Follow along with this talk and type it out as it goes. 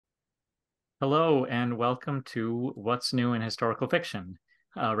Hello, and welcome to What's New in Historical Fiction,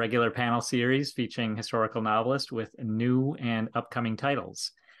 a regular panel series featuring historical novelists with new and upcoming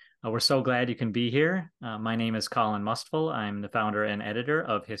titles. We're so glad you can be here. My name is Colin Mustful. I'm the founder and editor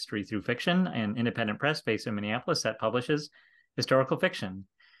of History Through Fiction, an independent press based in Minneapolis that publishes historical fiction.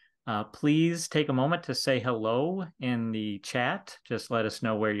 Please take a moment to say hello in the chat. Just let us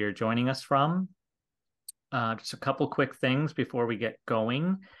know where you're joining us from. Just a couple quick things before we get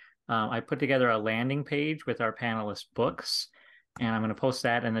going. I put together a landing page with our panelists' books, and I'm going to post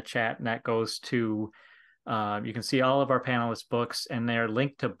that in the chat. And that goes to, you can see all of our panelists' books, and they're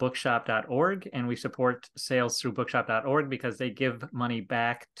linked to bookshop.org. And we support sales through bookshop.org because they give money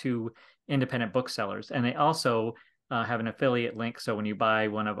back to independent booksellers. And they also have an affiliate link. So when you buy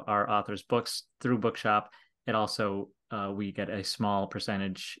one of our authors' books through Bookshop, it also, we get a small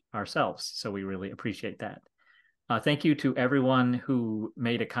percentage ourselves. So we really appreciate that. Thank you to everyone who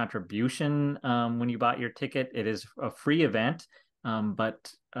made a contribution when you bought your ticket. It is a free event, but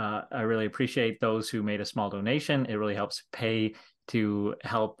I really appreciate those who made a small donation. It really helps pay to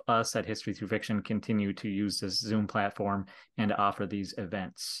help us at History Through Fiction continue to use this Zoom platform and to offer these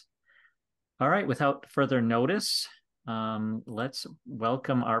events. All right, without further notice, let's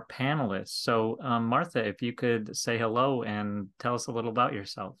welcome our panelists. So Martha, if you could say hello and tell us a little about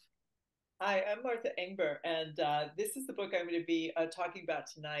yourself. Hi, I'm Martha Engber, and this is the book I'm going to be talking about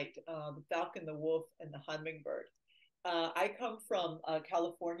tonight, The Falcon, the Wolf, and the Hummingbird. I come from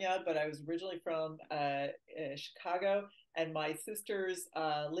California, but I was originally from Chicago, and my sisters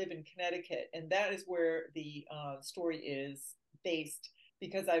live in Connecticut, and that is where the story is based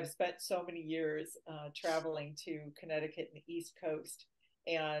because I've spent so many years traveling to Connecticut and the East Coast.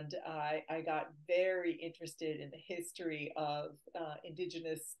 And I got very interested in the history of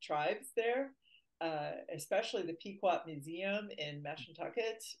indigenous tribes there, especially the Pequot Museum in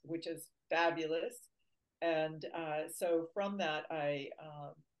Mashantucket, which is fabulous. And so from that, I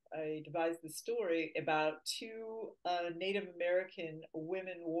devised the story about two Native American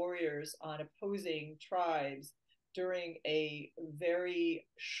women warriors on opposing tribes during a very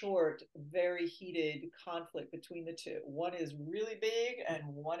short, very heated conflict between the two. One is really big and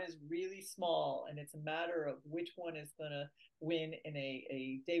one is really small, and it's a matter of which one is going to win in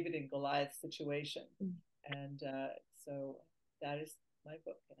a David and Goliath situation. And so that is my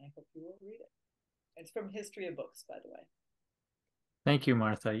book, and I hope you will read it. It's from History of Books, by the way. Thank you,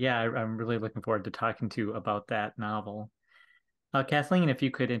 Martha. Yeah, I'm really looking forward to talking to you about that novel. Kathleen, if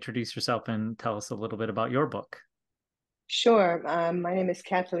you could introduce yourself and tell us a little bit about your book. Sure. My name is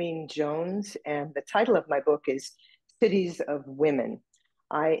Kathleen Jones, and the title of my book is Cities of Women.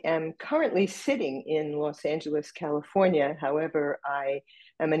 I am currently sitting in Los Angeles, California. However, I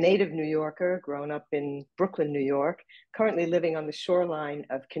am a native New Yorker, grown up in Brooklyn, New York, currently living on the shoreline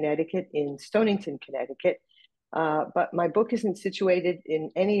of Connecticut in Stonington, Connecticut. But my book isn't situated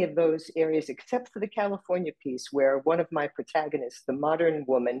in any of those areas except for the California piece, where one of my protagonists, the modern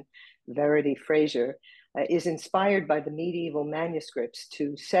woman, Verity Fraser, is inspired by the medieval manuscripts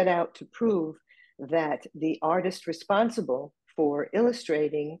to set out to prove that the artist responsible for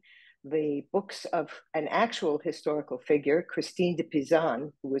illustrating the books of an actual historical figure, Christine de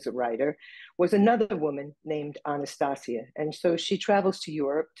Pizan, who was a writer, was another woman named Anastasia. And so she travels to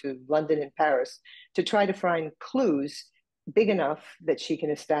Europe, to London and Paris, to try to find clues big enough that she can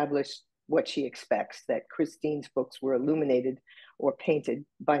establish what she expects, that Christine's books were illuminated or painted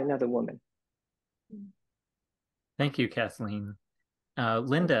by another woman. Thank you, Kathleen.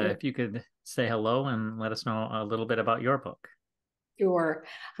 Linda, if you could say hello and let us know a little bit about your book. Sure.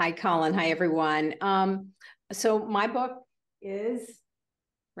 Hi, Colin. Hi, everyone. So my book is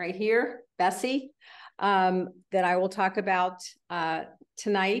right here, Bessie, that I will talk about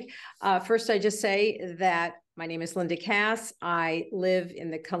tonight. First, I just say that my name is Linda Kass. I live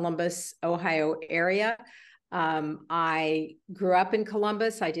in the Columbus, Ohio area. I grew up in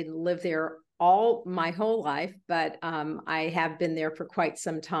Columbus. I didn't live there all my whole life, but I have been there for quite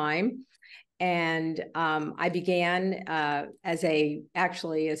some time. And I began as a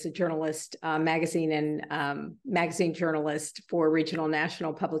journalist, magazine journalist for regional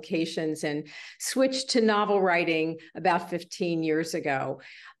national publications, and switched to novel writing about 15 years ago.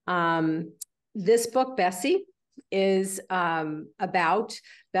 This book, Bessie, is about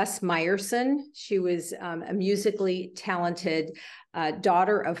Bess Meyerson. She was a musically talented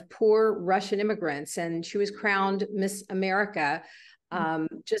daughter of poor Russian immigrants, and she was crowned Miss America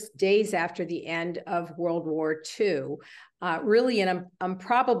just days after the end of World War II. Really an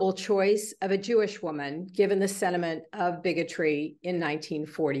improbable choice of a Jewish woman, given the sentiment of bigotry in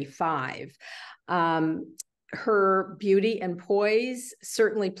 1945. her beauty and poise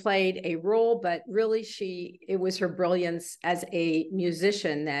certainly played a role, but really it was her brilliance as a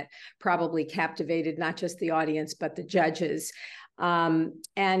musician that probably captivated not just the audience, but the judges. And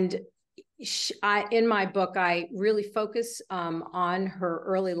in my book, I really focus on her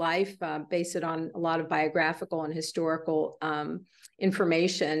early life, base it on a lot of biographical and historical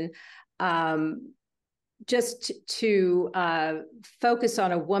information, just to focus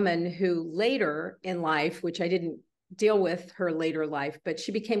on a woman who later in life, which I didn't deal with her later life, but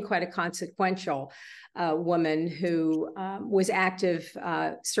she became quite a consequential woman who was active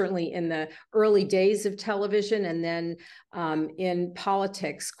certainly in the early days of television, and then in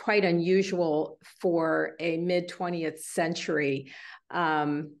politics, quite unusual for a mid-20th century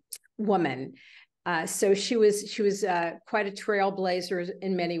woman. So she was quite a trailblazer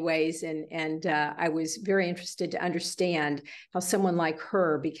in many ways, and I was very interested to understand how someone like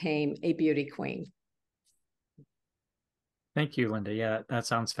her became a beauty queen. Thank you, Linda. Yeah, that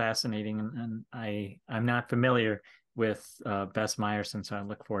sounds fascinating, and I'm not familiar with Bess Meyerson, so I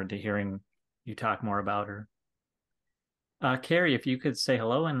look forward to hearing you talk more about her. Kerry, if you could say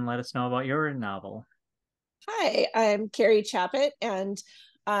hello and let us know about your novel. Hi, I'm Kerry Chaput, and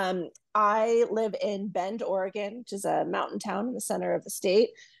I live in Bend, Oregon, which is a mountain town in the center of the state.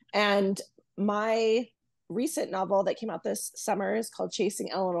 And my recent novel that came out this summer is called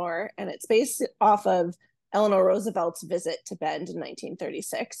Chasing Eleanor, and it's based off of Eleanor Roosevelt's visit to Bend in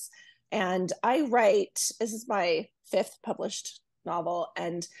 1936. And this is my 5th published novel,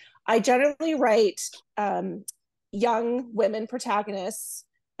 and I generally write young women protagonists,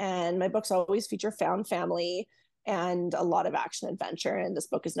 and my books always feature found family and a lot of action adventure, and this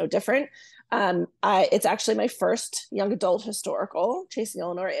book is no different. It's actually my first young adult historical, Chasing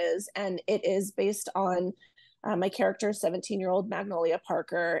Eleanor is, and it is based on my character, 17-year-old Magnolia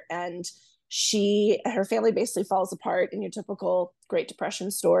Parker, and her family basically falls apart in your typical Great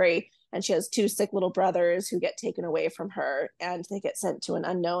Depression story, and she has 2 sick little brothers who get taken away from her, and they get sent to an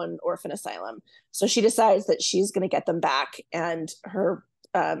unknown orphan asylum. So she decides that she's going to get them back, and her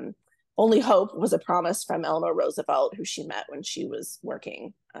only hope was a promise from Eleanor Roosevelt, who she met when she was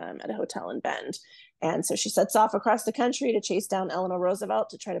working at a hotel in Bend. And so she sets off across the country to chase down Eleanor Roosevelt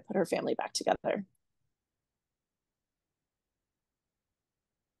to try to put her family back together.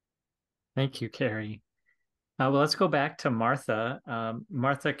 Thank you, Kerry. Well, let's go back to Martha.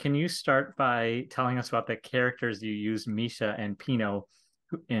 Martha, can you start by telling us about the characters you used, Misha and Pino,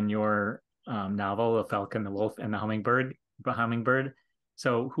 in your novel, The Falcon, the Wolf, and the Hummingbird?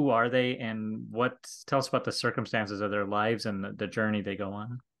 So who are they, and tell us about the circumstances of their lives and the journey they go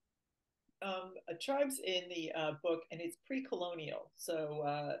on. Tribes in the book, and it's pre-colonial,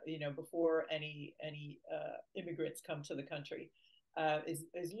 so before any immigrants come to the country,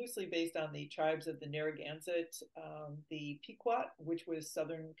 is loosely based on the tribes of the Narragansett, the Pequot, which was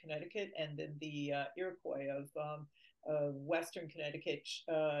southern Connecticut, and then the Iroquois of western Connecticut,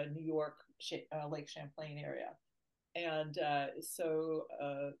 New York, Lake Champlain area. And so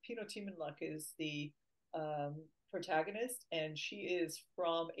Pino Timonluck is the protagonist, and she is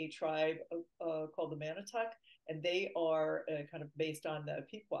from a tribe called the Manitouk, and they are kind of based on the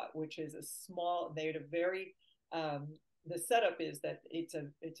Pequot, which is they had a very the setup is that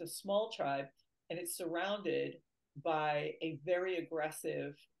it's a small tribe, and it's surrounded by a very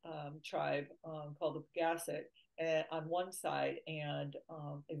aggressive tribe called the Pagaset on one side, and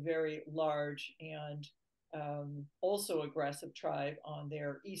a very large and also aggressive tribe on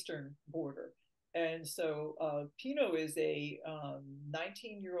their eastern border. And so Pino is a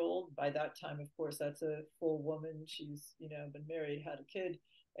 19-year-old. By that time, of course, that's a full woman. She's been married, had a kid,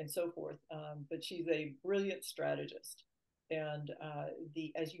 and so forth. But she's a brilliant strategist. And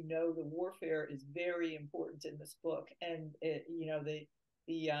as you know, the warfare is very important in this book. And the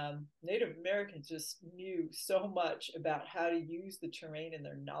Native Americans just knew so much about how to use the terrain and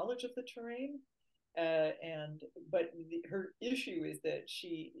their knowledge of the terrain. But her issue is that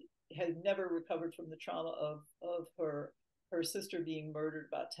she had never recovered from the trauma of her sister being murdered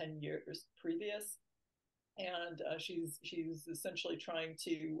about 10 years previous. And she's essentially trying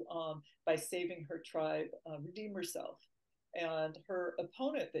to, by saving her tribe, redeem herself. And her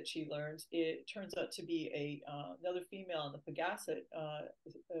opponent that she learns, it turns out to be another female in the Pagaset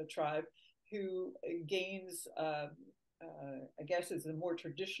tribe, who gains, I guess, is a more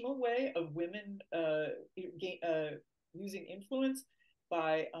traditional way of women using influence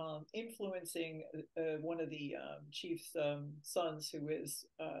by influencing one of the chief's sons, who is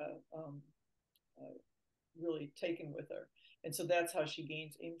really taken with her. And so that's how she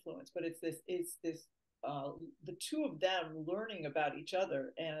gains influence. But it's this the two of them learning about each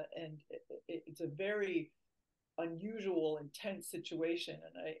other, and it's a very unusual, intense situation.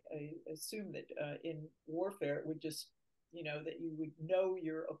 And I assume that in warfare, it would just, that you would know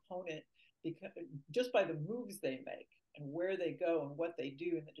your opponent because just by the moves they make and where they go and what they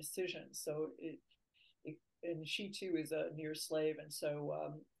do and the decisions. So and she too is a near slave, and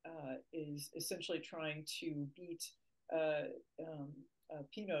so is essentially trying to beat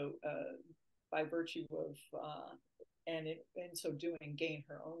Pinot by virtue of, and in so doing, gain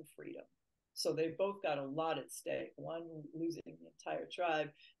her own freedom. So they both got a lot at stake. One losing the entire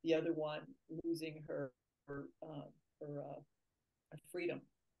tribe, the other one losing her freedom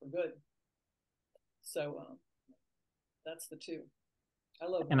for good. So that's the two. I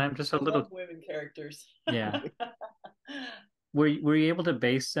love And women. I'm just I love women characters. Yeah. Were you able to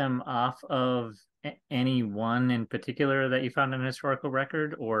base them off of any one in particular that you found in a historical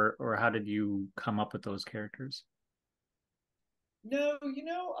record, or how did you come up with those characters? No,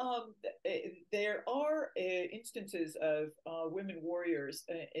 there are instances of women warriors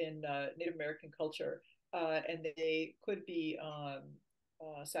in Native American culture, and they could be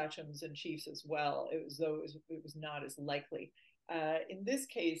sachems and chiefs as well. It was not as likely. In this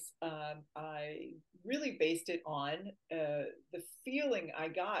case, I really based it on the feeling I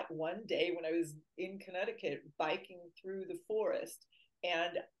got one day when I was in Connecticut biking through the forest,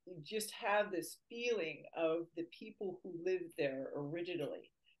 and you just have this feeling of the people who lived there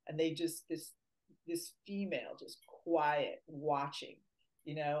originally, and they just this female just quiet watching,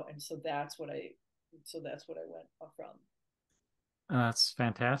 and so that's what I went from. That's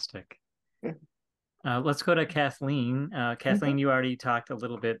fantastic. Let's go to Kathleen. Kathleen, you already talked a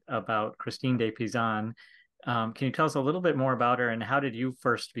little bit about Christine de Pizan. Can you tell us a little bit more about her, and how did you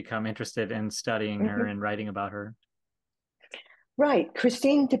first become interested in studying her and writing about her? Right.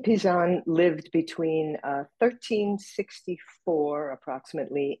 Christine de Pizan lived between 1364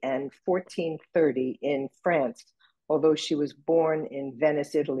 approximately and 1430 in France, although she was born in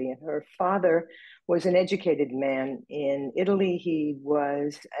Venice, Italy. And her father was an educated man in Italy. He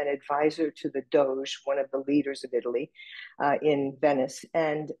was an advisor to the Doge, one of the leaders of Italy, in Venice.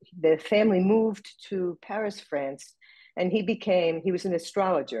 And the family moved to Paris, France, and he was an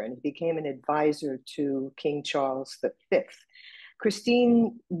astrologer, and he became an advisor to King Charles V.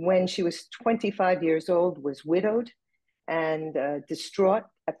 Christine, when she was 25 years old, was widowed and distraught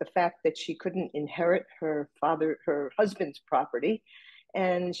at the fact that she couldn't inherit her husband's property.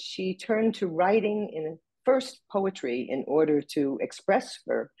 And she turned to writing in first poetry in order to express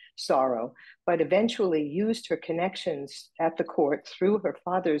her sorrow, but eventually used her connections at the court through her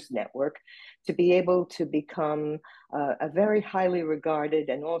father's network to be able to become a very highly regarded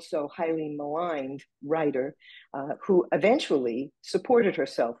and also highly maligned writer who eventually supported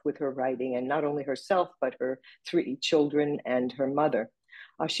herself with her writing, and not only herself, but her 3 children and her mother.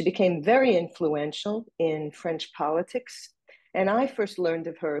 She became very influential in French politics, and I first learned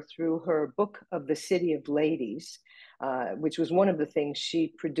of her through her book of the City of Ladies, which was one of the things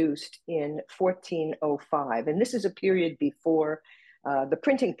she produced in 1405. And this is a period before the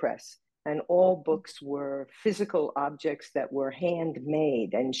printing press, and all books were physical objects that were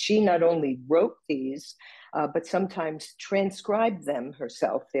handmade. And she not only wrote these, but sometimes transcribed them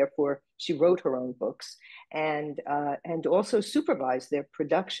herself. Therefore, she wrote her own books and also supervised their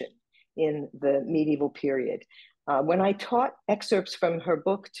production in the medieval period. When I taught excerpts from her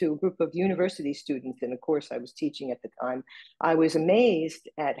book to a group of university students in a course I was teaching at the time, I was amazed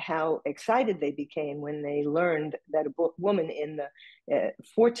at how excited they became when they learned that a woman in the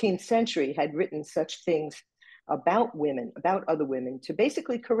 14th century had written such things about women, about other women, to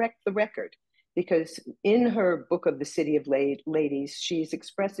basically correct the record. Because in her book of the City of Ladies, she's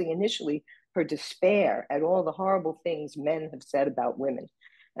expressing initially her despair at all the horrible things men have said about women.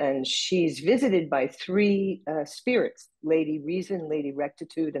 And she's visited by 3 spirits, Lady Reason, Lady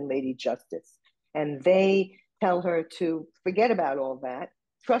Rectitude, and Lady Justice. And they tell her to forget about all that,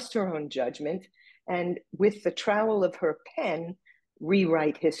 trust her own judgment, and with the trowel of her pen,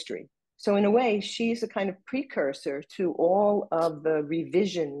 rewrite history. So in a way, she's a kind of precursor to all of the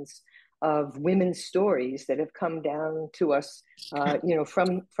revisions of women's stories that have come down to us,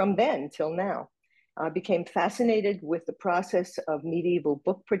 from then till now. Became fascinated with the process of medieval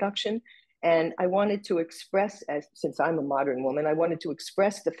book production. And I wanted to express, since I'm a modern woman, I wanted to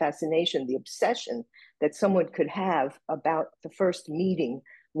express the fascination, the obsession that someone could have about the first meeting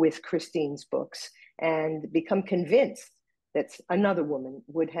with Christine's books, and become convinced that another woman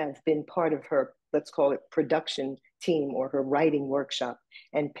would have been part of her, let's call it, production team or her writing workshop,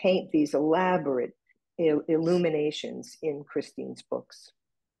 and paint these elaborate illuminations in Christine's books.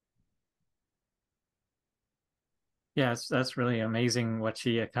 Yes, that's really amazing what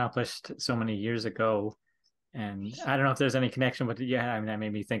she accomplished so many years ago. And I don't know if there's any connection, but yeah, I mean, that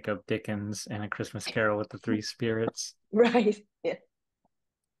made me think of Dickens and A Christmas Carol with the Three Spirits. Right. Yeah.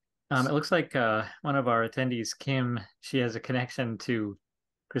 It looks like one of our attendees, Kim, she has a connection to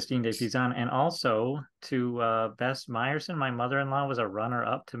Christine de Pizan and also to Bess Meyerson. My mother-in-law was a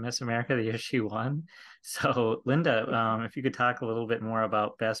runner-up to Miss America the year she won. So, Linda, if you could talk a little bit more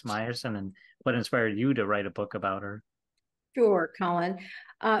about Bess Meyerson and what inspired you to write a book about her. Sure, Colin.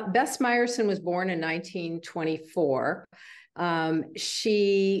 Bess Meyerson was born in 1924.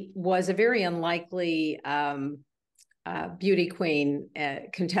 She was a very unlikely beauty queen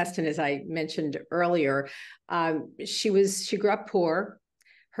contestant, as I mentioned earlier. She grew up poor.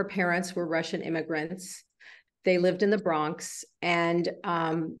 Her parents were Russian immigrants. They lived in the Bronx, and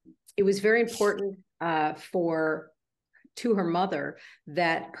it was very important to her mother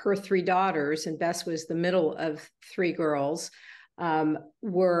that her three daughters, and Bess was the middle of three girls,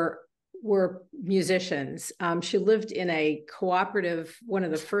 were musicians. She lived in a cooperative, one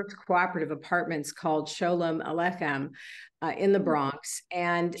of the first cooperative apartments called Sholem Aleichem in the Bronx.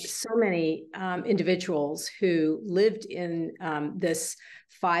 And so many individuals who lived in this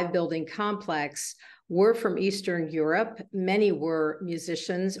 5-building complex were from Eastern Europe. Many were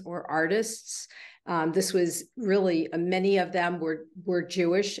musicians or artists. This was really, many of them were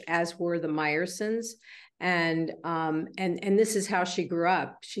Jewish, as were the Meyersons. And this is how she grew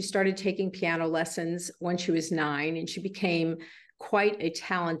up. She started taking piano lessons when she was 9, and she became quite a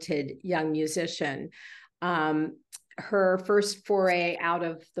talented young musician. Her first foray out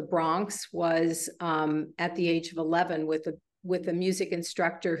of the Bronx was at the age of 11 with a music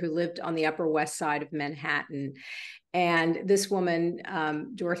instructor who lived on the Upper West Side of Manhattan. And this woman,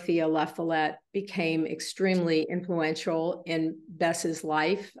 Dorothea La Follette, became extremely influential in Bess's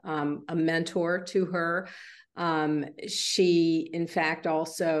life, a mentor to her. She, in fact,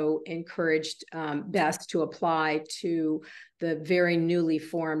 also encouraged Bess to apply to the very newly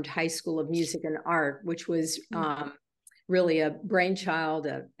formed High School of Music and Art, which was really a brainchild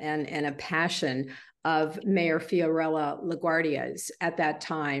and a passion of Mayor Fiorella LaGuardia's at that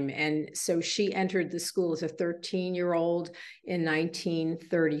time. And so she entered the school as a 13-year-old in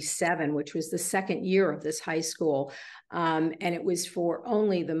 1937, which was the second year of this high school. And it was for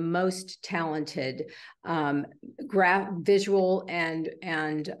only the most talented visual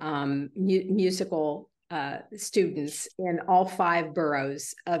and musical students in all 5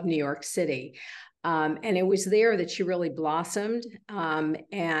 boroughs of New York City. And it was there that she really blossomed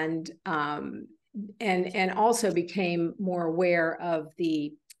and also became more aware of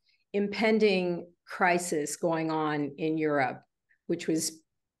the impending crisis going on in Europe, which was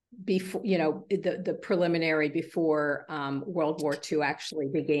before, the preliminary before World War II actually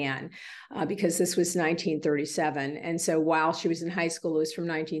began, because this was 1937. And so while she was in high school, it was from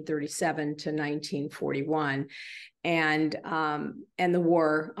 1937 to 1941. And the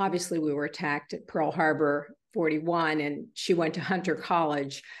war, obviously we were attacked at Pearl Harbor 41, and she went to Hunter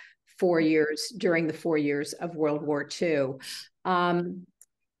College 4 years during the 4 years of World War II.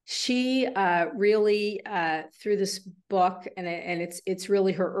 She really, through this book, and it's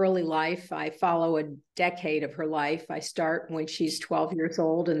really her early life. I follow a decade of her life. I start when she's 12 years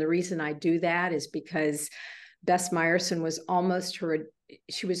old. And the reason I do that is because Bess Meyerson was almost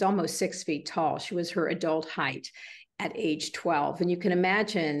 6 feet tall. She was her adult height at age 12. And you can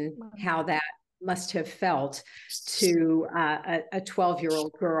imagine how that must have felt to a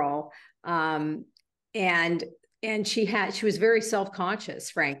 12-year-old girl. And she was very self-conscious,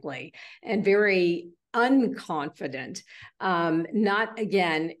 frankly, and very unconfident. Not,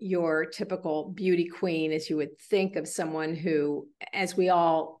 again, your typical beauty queen, as you would think of someone who, as we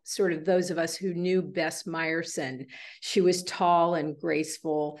all sort of, those of us who knew Bess Meyerson, she was tall and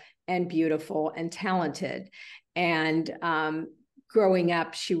graceful and beautiful and talented. And growing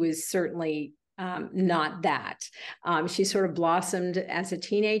up, she was certainly not that. She sort of blossomed as a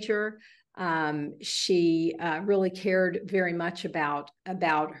teenager. She really cared very much about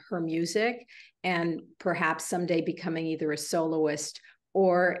her music, and perhaps someday becoming either a soloist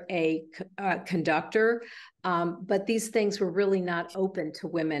or a conductor. But these things were really not open to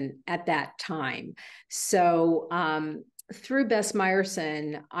women at that time. So through Bess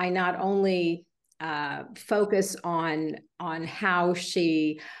Meyerson, I not only focus on how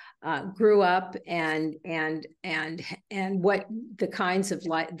she grew up and what the kinds of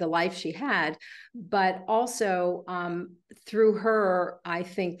the life she had, but also through her, I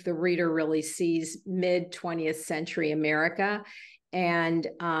think the reader really sees mid-20th century America. And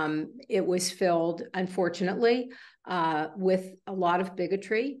it was filled, unfortunately, with a lot of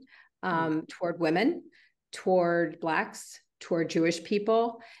bigotry toward women, toward Blacks, toward Jewish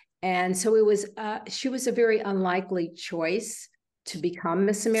people. And so it was, she was a very unlikely choice to become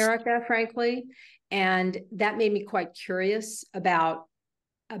Miss America, frankly. And that made me quite curious about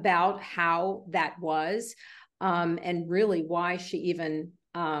how that was, and really why she even,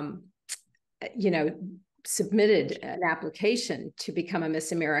 submitted an application to become a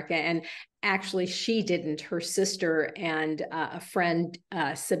Miss America. And actually she didn't. Her sister and a friend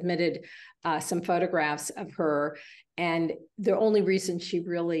submitted some photographs of her. And the only reason she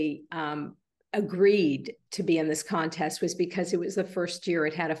really agreed to be in this contest was because it was the first year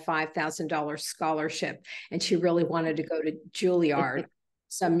it had a $5,000 scholarship, and she really wanted to go to Juilliard,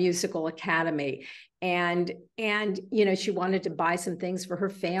 some musical academy. And she wanted to buy some things for her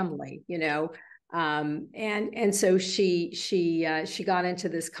family, and so she got into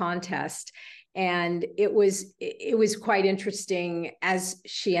this contest, and it was quite interesting as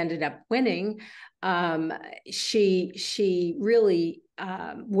she ended up winning. She really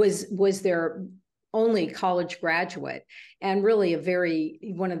was their only college graduate, and really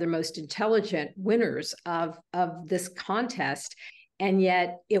one of the most intelligent winners of this contest. And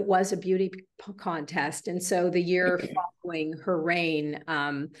yet it was a beauty contest. And so the year following her reign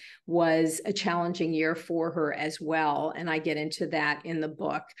was a challenging year for her as well. And I get into that in the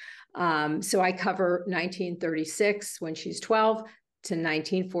book. So I cover 1936 when she's 12 to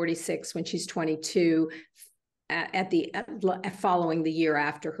 1946 when she's 22, following the year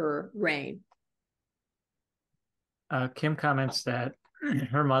after her reign. Kim comments that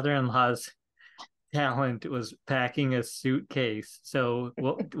her mother-in-law's talent was packing a suitcase. So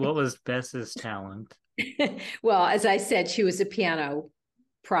what was Bess's talent? Well, as I said, she was a piano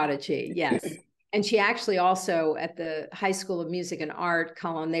prodigy, yes. And she actually also, at the High School of Music and Art,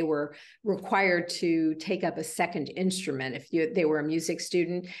 Colin, they were required to take up a second instrument if they were a music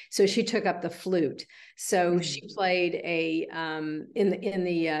student. So she took up the flute. So she played in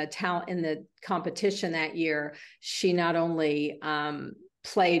the competition that year. She not only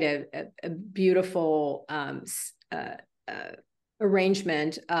played a beautiful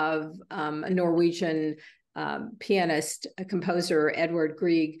arrangement of a Norwegian pianist, a composer, Edvard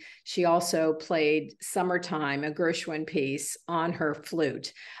Grieg. She also played Summertime, a Gershwin piece, on her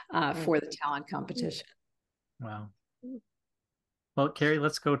flute for the talent competition. Wow. Well, Kerry,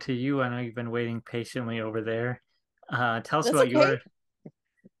 let's go to you. I know you've been waiting patiently over there. Tell us about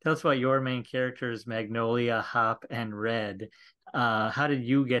your main characters, Magnolia, Hop, and Red. How did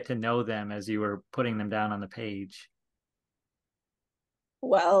you get to know them as you were putting them down on the page?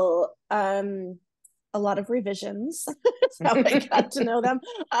 Well, a lot of revisions. That's how I got to know them.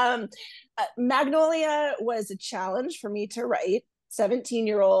 Magnolia was a challenge for me to write.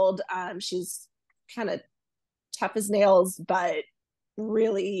 17-year-old. She's kind of tough as nails, but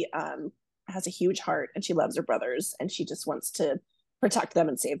really has a huge heart, and she loves her brothers, and she just wants to protect them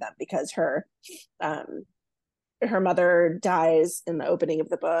and save them because her mother dies in the opening of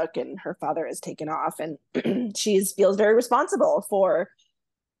the book, and her father is taken off, and she feels very responsible for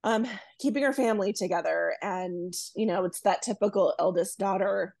keeping her family together. And it's that typical eldest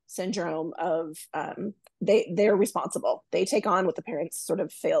daughter syndrome of they're responsible, they take on what the parents sort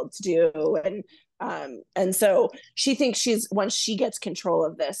of failed to do, and so she thinks once she gets control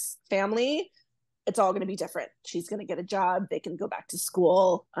of this family, it's all going to be different. She's going to get a job, they can go back to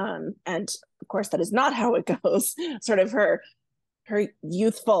school, and of course that is not how it goes. Sort of her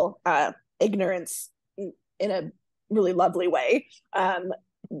youthful ignorance in a really lovely way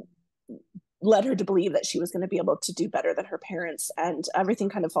led her to believe that she was going to be able to do better than her parents, and everything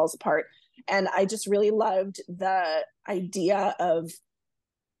kind of falls apart. And I just really loved the idea of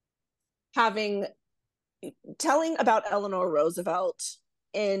telling about Eleanor Roosevelt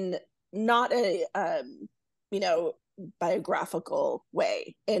in not a biographical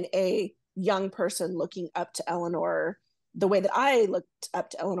way, in a young person looking up to Eleanor the way that I looked up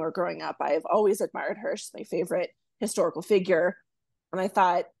to Eleanor growing up. I've always admired her. She's my favorite historical figure. And I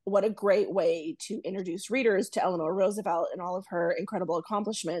thought, what a great way to introduce readers to Eleanor Roosevelt and all of her incredible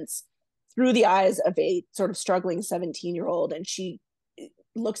accomplishments through the eyes of a sort of struggling 17-year-old. And she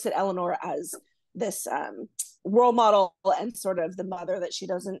looks at Eleanor as this role model and sort of the mother that she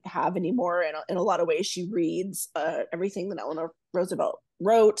doesn't have anymore. In a lot of ways, she reads everything that Eleanor Roosevelt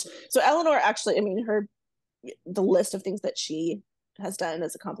wrote. So Eleanor actually, the list of things that she has done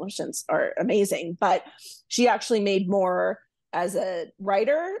as accomplishments are amazing, but she actually made more as a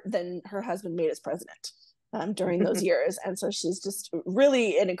writer than her husband made as president during those years. And so she's just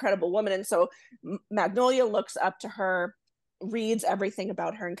really an incredible woman. And so Magnolia looks up to her, reads everything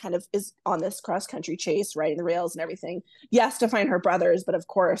about her, and kind of is on this cross-country chase, riding the rails and everything. Yes, to find her brothers, but of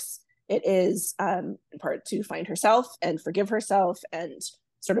course it is in part to find herself and forgive herself and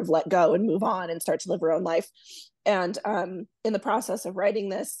sort of let go and move on and start to live her own life. And in the process of writing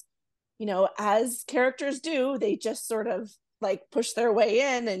this, you know, as characters do, they just sort of like push their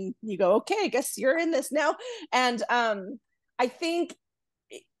way in, and you go, okay, I guess you're in this now. And I think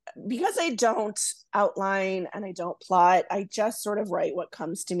because I don't outline and I don't plot, I just sort of write what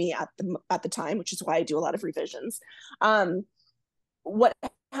comes to me at the time, which is why I do a lot of revisions. What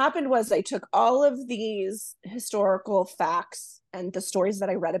happened was I took all of these historical facts and the stories that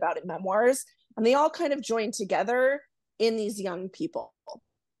I read about in memoirs, and they all kind of joined together in these young people,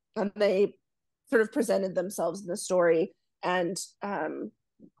 and they sort of presented themselves in the story. And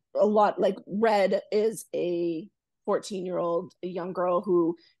a lot, like Red is a 14-year-old, a young girl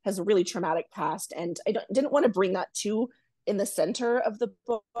who has a really traumatic past, and I didn't want to bring that too in the center of the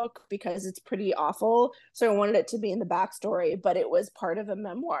book because it's pretty awful, so I wanted it to be in the backstory, but it was part of a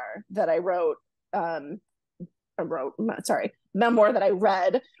memoir that I wrote, memoir that I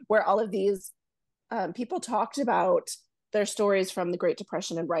read, where all of these people talked about their stories from the Great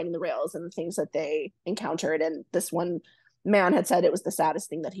Depression and riding the rails and the things that they encountered. And this one man had said it was the saddest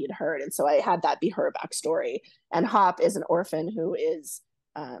thing that he had heard. And so I had that be her backstory. And Hop is an orphan who is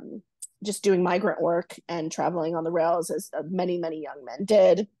just doing migrant work and traveling on the rails, as many, many young men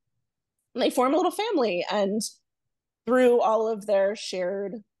did. And they form a little family. And through all of their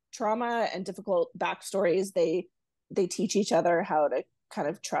shared trauma and difficult backstories, they teach each other how to kind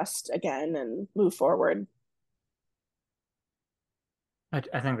of trust again and move forward.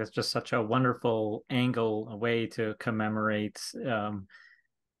 I think that's just such a wonderful angle, a way to commemorate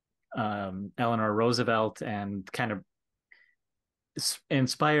Eleanor Roosevelt and kind of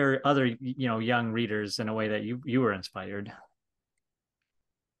inspire other, young readers in a way that you were inspired.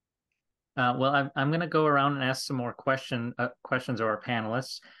 Well, I'm going to go around and ask some more questions of our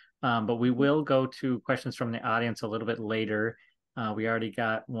panelists, but we will go to questions from the audience a little bit later. We already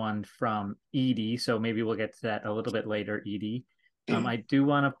got one from Edie, so maybe we'll get to that a little bit later, Edie. I do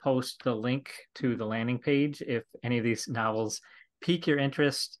want to post the link to the landing page. If any of these novels pique your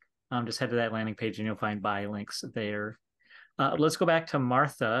interest, just head to that landing page and you'll find buy links there. Let's go back to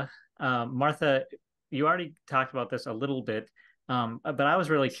Martha. Martha, you already talked about this a little bit, but I was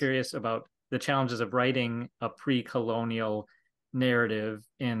really curious about the challenges of writing a pre-colonial narrative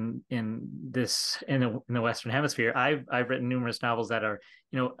in the Western Hemisphere. I've written numerous novels that are,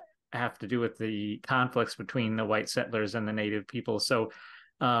 have to do with the conflicts between the white settlers and the native people. So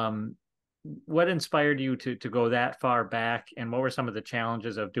what inspired you to go that far back, and what were some of the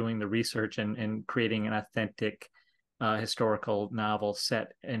challenges of doing the research and creating an authentic historical novel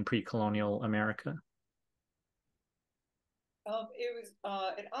set in pre-colonial America? It was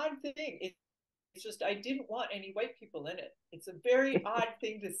an odd thing. It's just I didn't want any white people in it. It's a very odd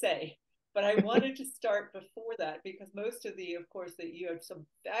thing to say. But I wanted to start before that because most of of course, that you have some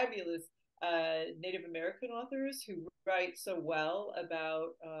fabulous Native American authors who write so well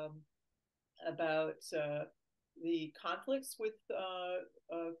about the conflicts with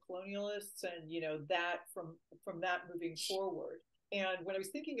colonialists, and that from that moving forward. And when I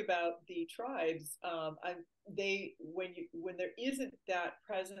was thinking about the tribes, when there isn't that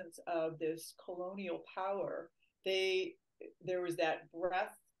presence of this colonial power, there was that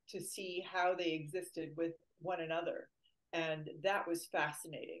breath to see how they existed with one another. And that was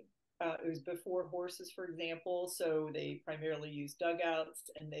fascinating. It was before horses, for example, so they primarily used dugouts,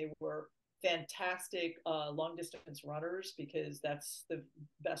 and they were fantastic long distance runners because that's the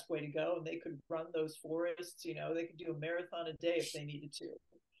best way to go. And they could run those forests, they could do a marathon a day if they needed to.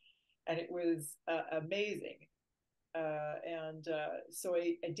 And it was amazing. So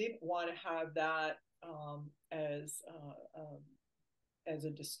I didn't want to have that as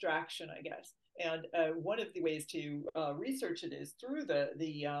a distraction, I guess. And one of the ways to research it is through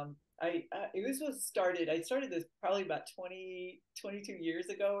I started this probably about 22 years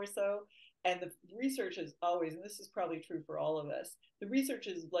ago or so. And the research is always, and this is probably true for all of us, the research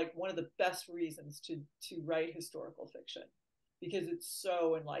is like one of the best reasons to write historical fiction, because it's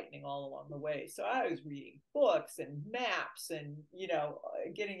so enlightening all along the way. So I was reading books and maps and,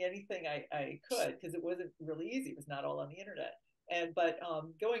 getting anything I could, because it wasn't really easy. It was not all on the internet. But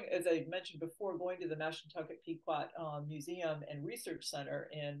going, as I mentioned before, going to the Mashantucket Pequot Museum and Research Center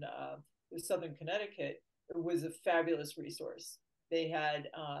in Southern Connecticut was a fabulous resource. They have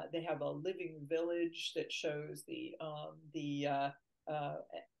a living village that shows in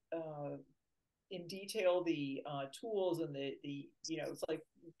detail the tools and the it's like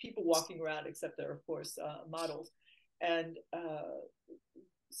people walking around, except they're of course models. And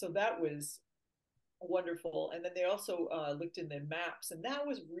so that was wonderful. And then they also looked in the maps, and that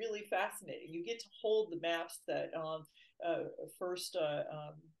was really fascinating. You get to hold the maps that first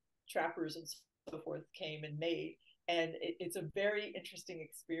trappers and so forth came and made. And it's a very interesting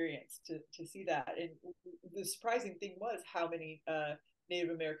experience to see that. And the surprising thing was how many Native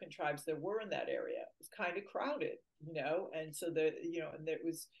American tribes there were in that area. It was kind of crowded, and so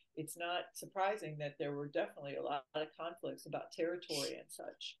it's not surprising that there were definitely a lot of conflicts about territory and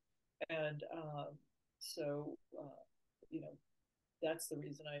such. And so, that's the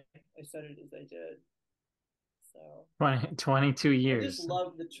reason I said it as I did. So 22 years. I just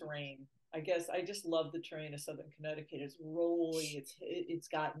love the terrain. I guess I just love the terrain of Southern Connecticut. It's rolly. It's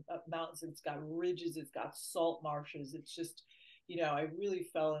got mountains. It's got ridges. It's got salt marshes. It's just, I really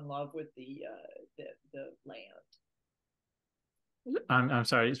fell in love with the land. I'm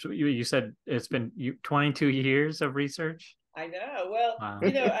sorry. So you said it's been 22 years of research. I know. Well, wow.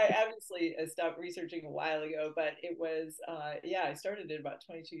 I obviously stopped researching a while ago, but it was, I started it about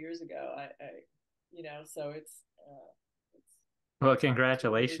 22 years ago. So it's well,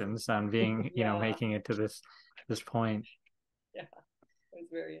 congratulations on being, making it to this point. Yeah, it was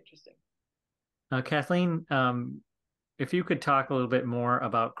very interesting. Kathleen, if you could talk a little bit more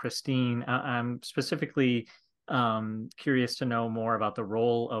about Christine, I'm specifically curious to know more about the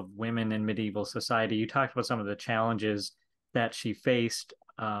role of women in medieval society. You talked about some of the challenges that she faced.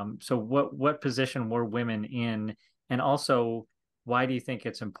 So what position were women in? And also, why do you think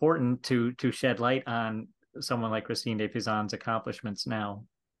it's important to shed light on someone like Christine de Pizan's accomplishments now?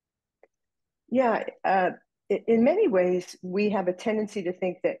 Yeah, in many ways, we have a tendency to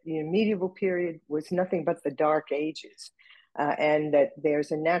think that the medieval period was nothing but the Dark Ages, and that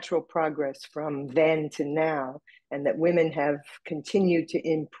there's a natural progress from then to now, and that women have continued to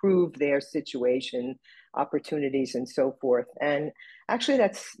improve their situation, opportunities, and so forth. And actually,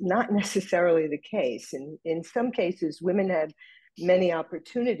 that's not necessarily the case. In some cases, women had many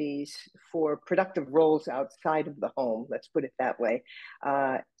opportunities for productive roles outside of the home, let's put it that way.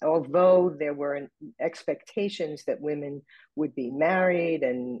 Although there were expectations that women would be married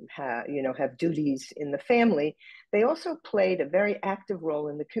and have duties in the family, they also played a very active role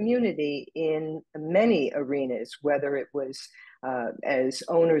in the community in many arenas, whether it was as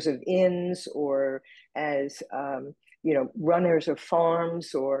owners of inns or as runners of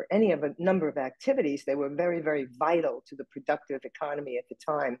farms or any of a number of activities. They were very, very vital to the productive economy at the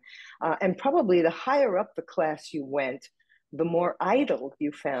time. And probably the higher up the class you went, the more idle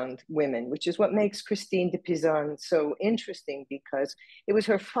you found women, which is what makes Christine de Pizan so interesting, because it was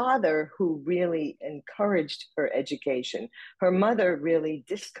her father who really encouraged her education. Her mother really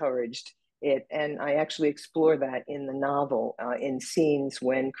discouraged it, and I actually explore that in the novel in scenes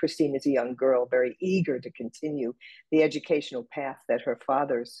when Christine is a young girl, very eager to continue the educational path that her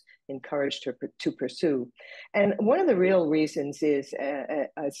father's encouraged her to pursue. And one of the real reasons is,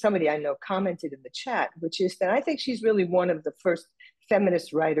 somebody I know commented in the chat, which is that I think she's really one of the first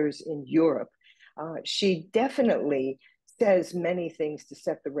feminist writers in Europe. She definitely says many things to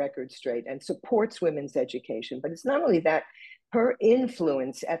set the record straight and supports women's education, but it's not only that. Her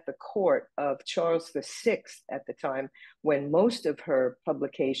influence at the court of Charles VI at the time, when most of her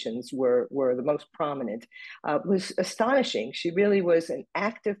publications were the most prominent, was astonishing. She really was an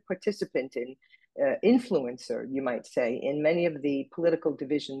active participant in influencer, you might say, in many of the political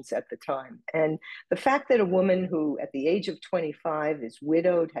divisions at the time. And the fact that a woman who at the age of 25 is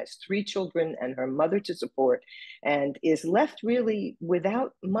widowed, has 3 children and her mother to support, and is left really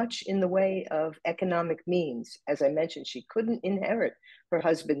without much in the way of economic means. As I mentioned, she couldn't inherit her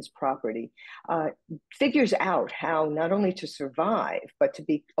husband's property, figures out how not only to survive, but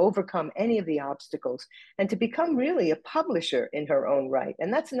to overcome any of the obstacles and to become really a publisher in her own right.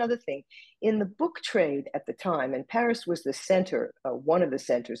 And that's another thing. In the book trade at the time, and Paris was the center, one of the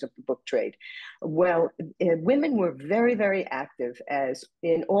centers of the book trade, well, women were very, very active as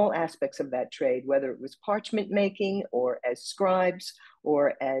in all aspects of that trade, whether it was parchment making or as scribes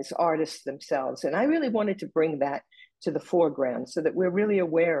or as artists themselves. And I really wanted to bring that to the foreground so that we're really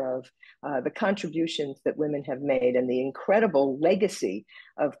aware of the contributions that women have made and the incredible legacy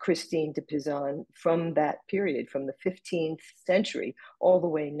of Christine de Pizan from that period, from the 15th century all the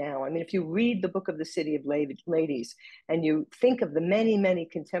way now. I mean, if you read the Book of the City of Ladies and you think of the many, many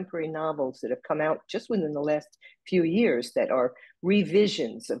contemporary novels that have come out just within the last few years that are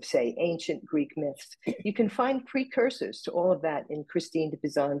revisions of, say, ancient Greek myths, you can find precursors to all of that in Christine de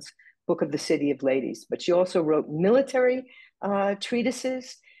Pizan's Book of the City of Ladies. But she also wrote military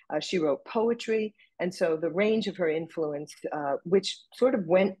treatises. She wrote poetry. And so the range of her influence, which sort of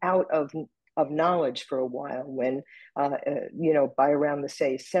went out of knowledge for a while when, by around the,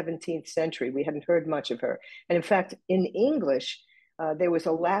 say, 17th century, we hadn't heard much of her. And in fact, in English, there was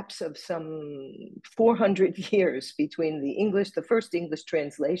a lapse of some 400 years between the first English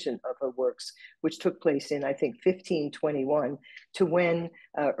translation of her works, which took place in, I think, 1521, to when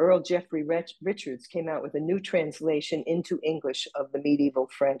Earl Geoffrey Richards came out with a new translation into English of the medieval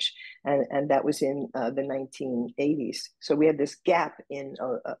French, and that was in the 1980s. So we had this gap in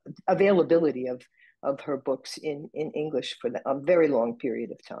availability of her books in English for a very long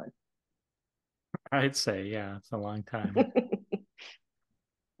period of time. I'd say, yeah, it's a long time.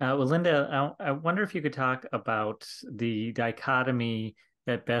 Well, Linda, I wonder if you could talk about the dichotomy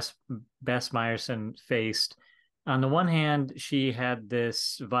that Bess Meyerson faced. On the one hand, she had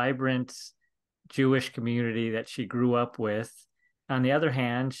this vibrant Jewish community that she grew up with. On the other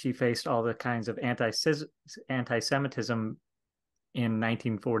hand, she faced all the kinds of anti-Semitism in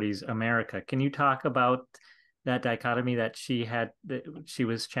 1940s America. Can you talk about that dichotomy that she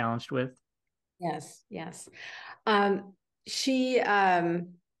was challenged with? Yes. She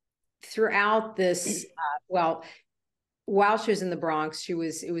throughout this, while she was in the Bronx, it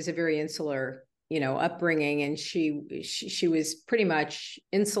was a very insular, upbringing, and she was pretty much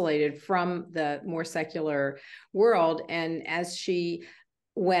insulated from the more secular world. And as she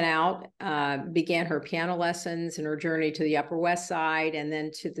went out, began her piano lessons and her journey to the Upper West Side, and then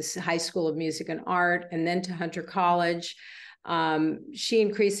to the High School of Music and Art, and then to Hunter College. She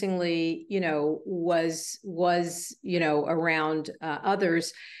increasingly, was around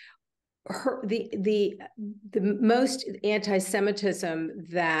others. The most anti-Semitism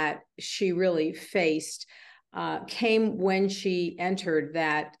that she really faced came when she entered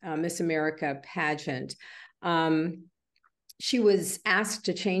that Miss America pageant. She was asked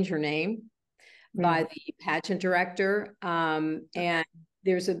to change her name by the pageant director, and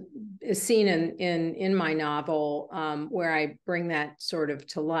there's a scene in my novel where I bring that sort of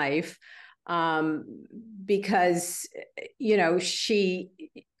to life, because she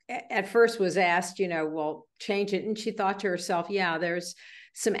at first was asked, well, change it. And she thought to herself, yeah, there's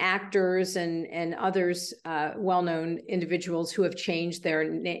some actors and others, well-known individuals who have changed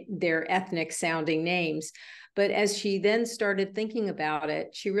their ethnic sounding names. But as she then started thinking about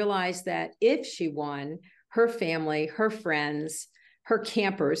it, she realized that if she won, her family, her friends, her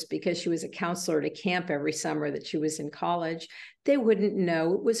campers, because she was a counselor to camp every summer that she was in college, they wouldn't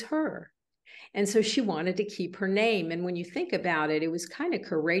know it was her. And so she wanted to keep her name. And when you think about it, it was kind of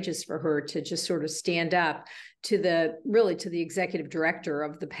courageous for her to just sort of stand up to the executive director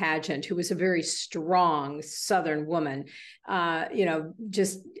of the pageant, who was a very strong Southern woman, much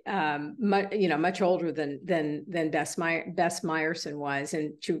older than Bess Meyerson was.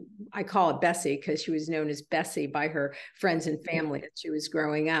 And I call it Bessie because she was known as Bessie by her friends and family as she was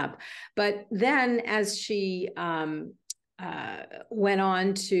growing up. But then as she went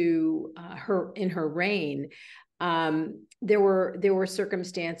on to her reign, there were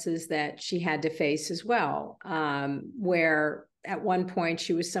circumstances that she had to face as well, where at one point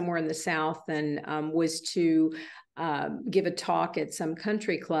she was somewhere in the South and was to give a talk at some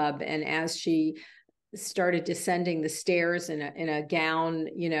country club, and as she started descending the stairs in a gown,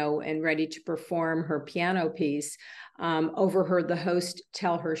 and ready to perform her piano piece, overheard the host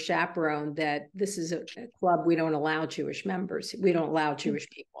tell her chaperone that this is a club, we don't allow Jewish members. We don't allow Jewish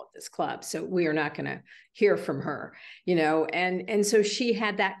people at this club. So we are not going to hear from her, and so she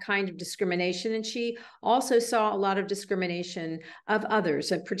had that kind of discrimination. And she also saw a lot of discrimination of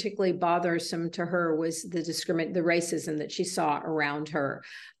others, and particularly bothersome to her was the racism that she saw around her.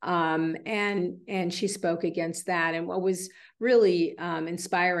 And she spoke against that. And what was really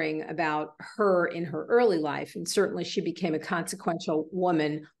inspiring about her in her early life, and certainly she became a consequential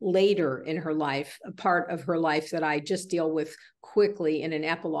woman later in her life, a part of her life that I just deal with quickly in an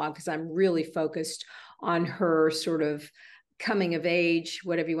epilogue, because I'm really focused on her sort of coming of age,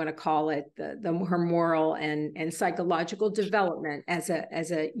 whatever you want to call it, her moral and psychological development as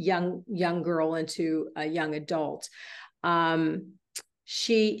a young girl into a young adult.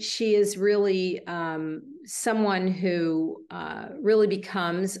 She is really someone who really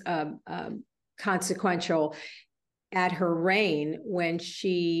becomes consequential at her reign when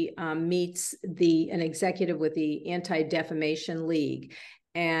she meets an executive with the Anti-Defamation League.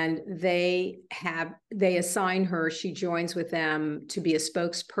 And they assign her, she joins with them to be a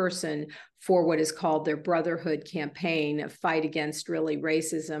spokesperson for what is called their Brotherhood campaign, a fight against really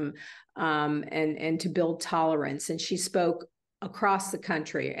racism, and to build tolerance. And she spoke across the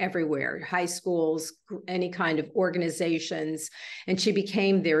country, everywhere, high schools, any kind of organizations, and she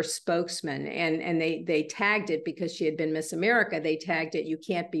became their spokesman. And they tagged it, because she had been Miss America, they tagged it, "You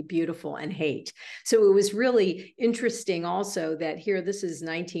can't be beautiful and hate." So it was really interesting also that here, this is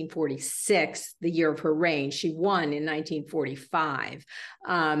 1946, the year of her reign. She won in 1945.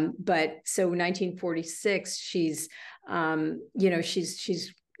 But so 1946, she's,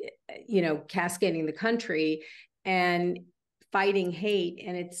 she's cascading the country and fighting hate.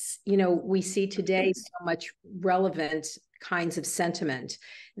 And it's, we see today so much relevant kinds of sentiment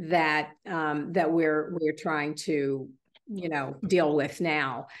that that we're trying to deal with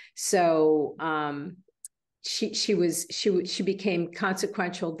now. So she became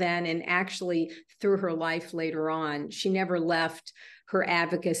consequential then, and actually through her life later on, she never left her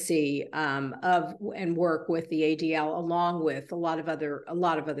advocacy of and work with the ADL, along with a lot of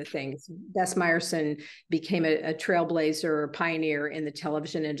other things. Bess Meyerson became a trailblazer, a pioneer in the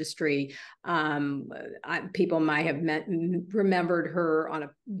television industry. People might have remembered her on a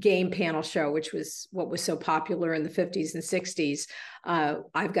game panel show, which was what was so popular in the 50s and 60s.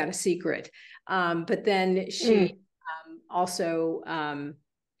 I've Got a Secret. But then she also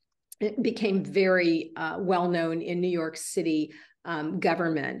became very well known in New York City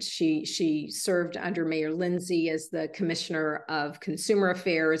government. She served under Mayor Lindsay as the Commissioner of Consumer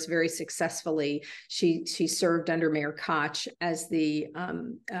Affairs very successfully. She served under Mayor Koch as the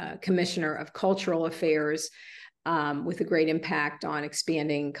Commissioner of Cultural Affairs, with a great impact on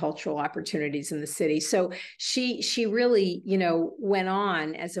expanding cultural opportunities in the city. So she really, went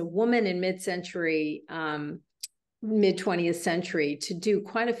on as a woman in mid-century, mid-20th century, to do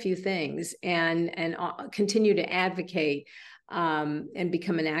quite a few things and continue to advocate and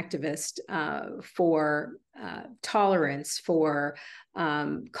become an activist for tolerance, for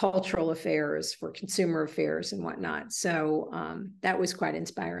cultural affairs, for consumer affairs and whatnot. So that was quite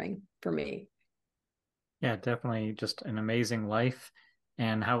inspiring for me. Yeah, definitely just an amazing life,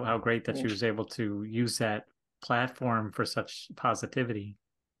 and how great that she was able to use that platform for such positivity.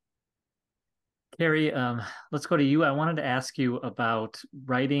 Kerry, let's go to you. I wanted to ask you about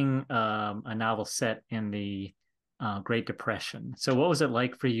writing a novel set in the Great Depression. So what was it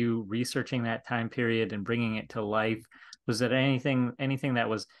like for you researching that time period and bringing it to life? Was it anything that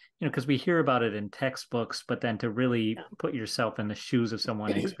was, because we hear about it in textbooks, but then to really put yourself in the shoes of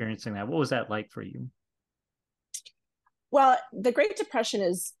someone experiencing that, what was that like for you? Well, the Great Depression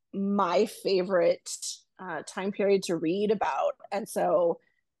is my favorite time period to read about. And so,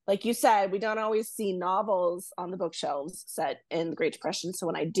 like you said, we don't always see novels on the bookshelves set in the Great Depression. So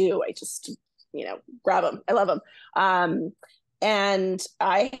when I do, I just, grab them. I love them. And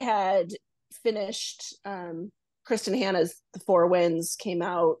I had finished Kristen Hanna's The Four Winds, came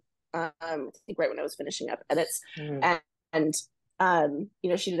out, I think right when I was finishing up edits. And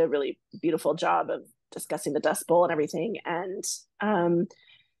she did a really beautiful job of discussing the Dust Bowl and everything. And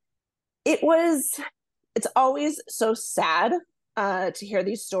it's always so sad to hear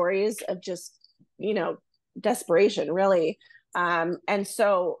these stories of just, desperation, really. And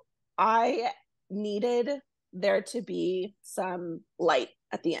so I needed there to be some light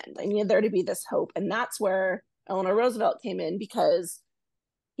at the end. I needed there to be this hope. And that's where Eleanor Roosevelt came in, because,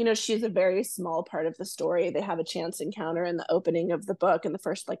 she's a very small part of the story. They have a chance encounter in the opening of the book in the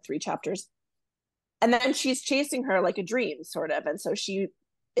first 3 chapters. And then she's chasing her like a dream, sort of. And so she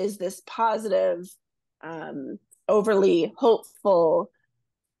is this positive, overly hopeful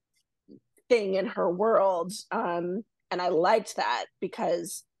thing in her world. And I liked that,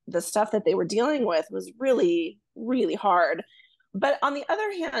 because the stuff that they were dealing with was really, really hard. But on the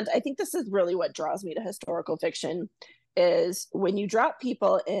other hand, I think this is really what draws me to historical fiction, is when you drop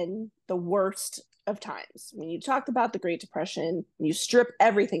people in the worst of times. When you talk about the Great Depression, you strip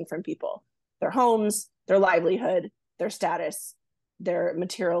everything from people: their homes, their livelihood, their status, their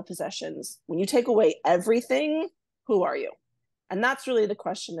material possessions. When you take away everything, who are you? And that's really the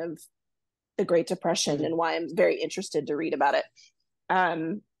question of the Great Depression, and why I'm very interested to read about it.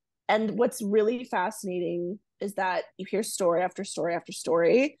 And what's really fascinating is that you hear story after story after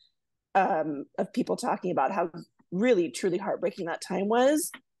story of people talking about how really, truly heartbreaking that time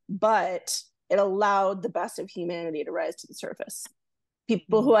was, but it allowed the best of humanity to rise to the surface.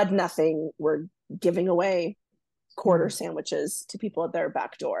 People who had nothing were giving away quarter sandwiches to people at their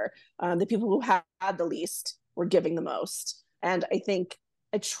back door. The people who had the least were giving the most. And I think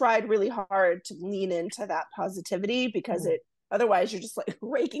I tried really hard to lean into that positivity, because otherwise you're just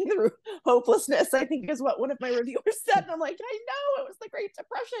raking through hopelessness, I think is what one of my reviewers said. And I'm like, I know, it was the Great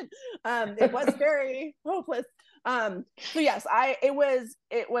Depression. It was very hopeless. So yes, it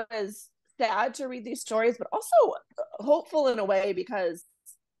was sad to read these stories, but also hopeful in a way, because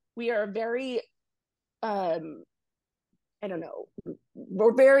we are very, I don't know,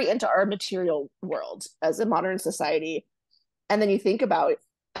 we're very into our material world as a modern society. And then you think about,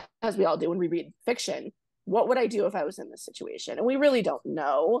 as we all do when we read fiction, what would I do if I was in this situation? And we really don't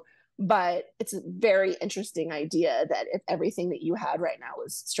know, but it's a very interesting idea that if everything that you had right now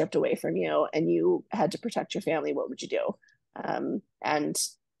was stripped away from you and you had to protect your family, what would you do? And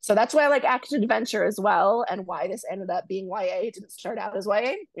so that's why I like action adventure as well, and why this ended up being YA. It didn't start out as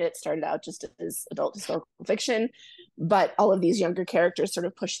YA. It started out just as adult historical fiction, but all of these younger characters sort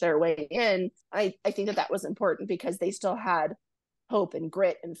of pushed their way in. I think that was important because they still had hope and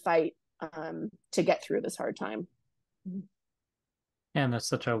grit and fight to get through this hard time. And that's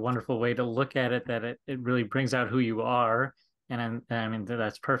such a wonderful way to look at it, that it really brings out who you are. And I mean,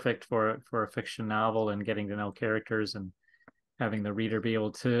 that's perfect for a fiction novel, and getting to know characters and having the reader be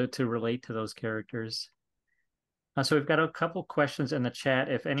able to relate to those characters. So we've got a couple questions in the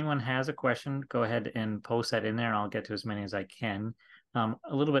chat. If anyone has a question, go ahead and post that in there, and I'll get to as many as I can. A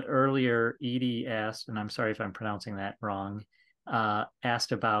little bit earlier, Edie asked, and I'm sorry if I'm pronouncing that wrong,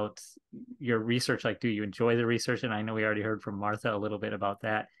 asked about your research. Like, do you enjoy the research? And I know we already heard from Martha a little bit about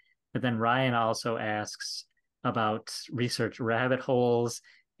that. But then Ryan also asks about research rabbit holes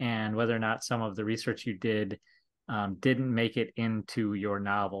and whether or not some of the research you did didn't make it into your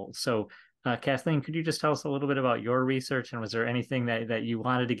novel. So Kathleen, could you just tell us a little bit about your research, and was there anything that you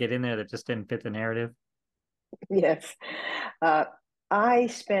wanted to get in there that just didn't fit the narrative? Yes. I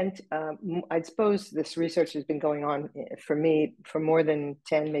spent, I suppose this research has been going on for me for more than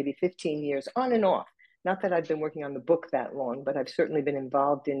 10, maybe 15 years, on and off. Not that I've been working on the book that long, but I've certainly been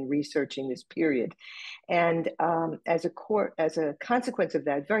involved in researching this period. And as a consequence of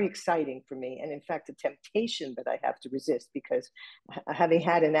that, very exciting for me, and in fact, a temptation that I have to resist, because having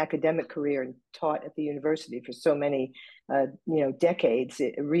had an academic career and taught at the university for so many decades,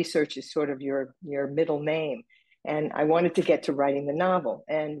 research is sort of your middle name. And I wanted to get to writing the novel.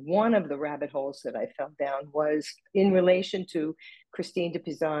 And one of the rabbit holes that I fell down was in relation to Christine de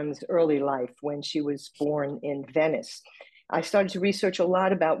Pizan's early life when she was born in Venice. I started to research a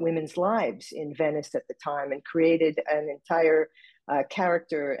lot about women's lives in Venice at the time, and created an entire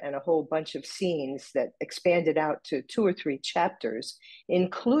character and a whole bunch of scenes that expanded out to 2 or 3 chapters,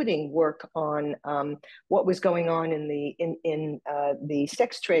 including work on what was going on in the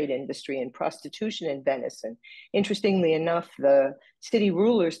sex trade industry and prostitution in Venice. And interestingly enough, the city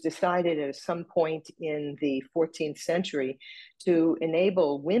rulers decided at some point in the 14th century to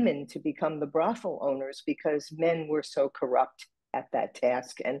enable women to become the brothel owners, because men were so corrupt at that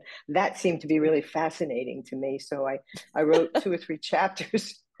task. And that seemed to be really fascinating to me. So I wrote 2 or 3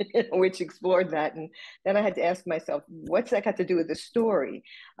 chapters which explored that. And then I had to ask myself, what's that got to do with the story?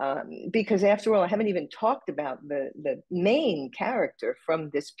 Because after all, I haven't even talked about the main character from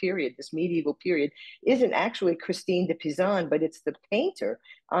this period, this medieval period, isn't actually Christine de Pizan, but it's the painter,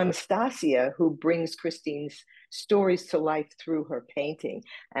 Anastasia, who brings Christine's stories to life through her painting.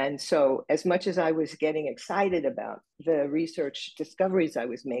 And so as much as I was getting excited about the research discoveries I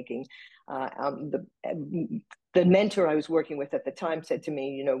was making, the mentor I was working with at the time said to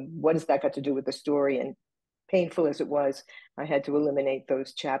me, what has that got to do with the story? And painful as it was, I had to eliminate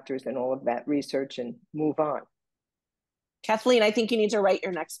those chapters and all of that research and move on. Kathleen, I think you need to write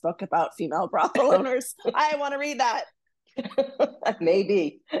your next book about female brothel owners. I want to read that.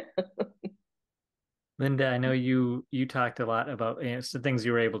 Maybe. Linda, I know you talked a lot about some things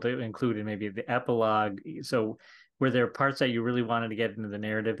you were able to include in maybe the epilogue. So were there parts that you really wanted to get into the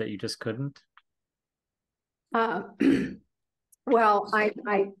narrative that you just couldn't? Well,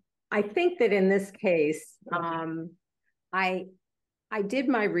 I think that in this case, I did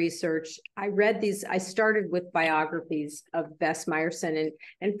my research. I read these. I started with biographies of Bess Meyerson,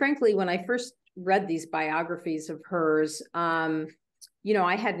 and frankly, when I first read these biographies of hers, I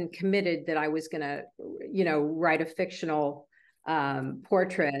hadn't committed that I was going to, write a fictional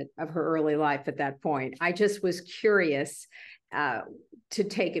portrait of her early life at that point. I just was curious to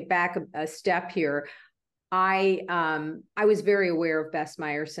take it back a step here. I was very aware of Bess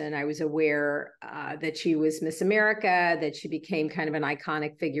Meyerson. I was aware that she was Miss America, that she became kind of an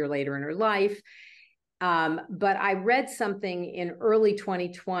iconic figure later in her life. But I read something in early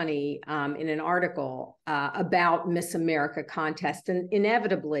 2020 in an article about Miss America contest, and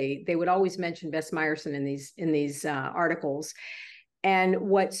inevitably they would always mention Bess Meyerson in these articles. And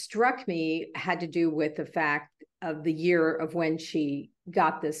what struck me had to do with the fact of the year of when she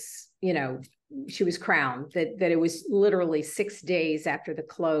got this, she was crowned, that it was literally 6 days after the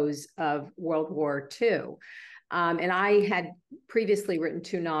close of World War II. And I had previously written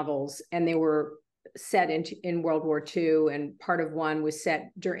 2 novels, and they were set in World War II, and part of one was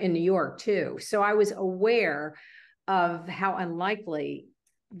set in New York too. So I was aware of how unlikely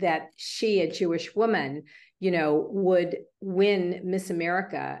that she, a Jewish woman, would win Miss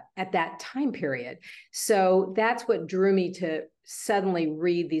America at that time period. So that's what drew me to suddenly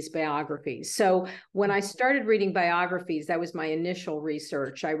read these biographies. So when I started reading biographies, that was my initial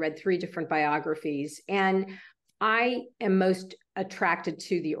research. I read 3 different biographies, and I am most attracted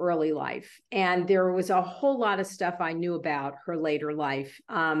to the early life. And there was a whole lot of stuff I knew about her later life.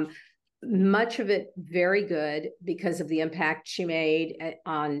 Much of it very good because of the impact she made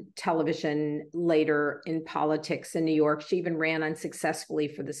on television, later in politics in New York. She even ran unsuccessfully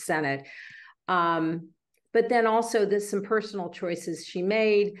for the Senate. But then also there's some personal choices she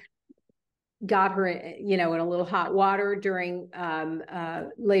made, got her, in a little hot water during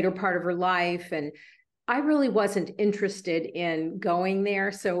later part of her life. And I really wasn't interested in going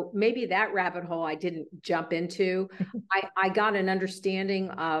there. So maybe that rabbit hole I didn't jump into. I got an understanding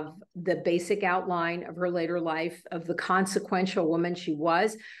of the basic outline of her later life, of the consequential woman she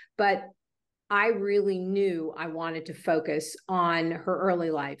was, but I really knew I wanted to focus on her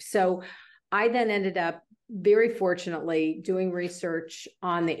early life. So I then ended up, very fortunately, doing research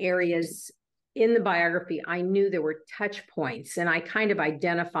on the areas in the biography. I knew there were touch points, and I kind of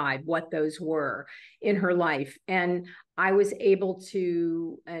identified what those were in her life. And I was able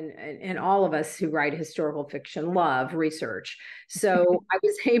to, and all of us who write historical fiction love research. So I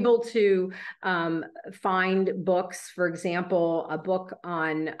was able to find books, for example, a book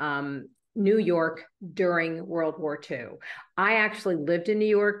on New York during World War II. I actually lived in New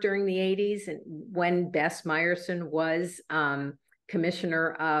York during the 80s, and when Bess Meyerson was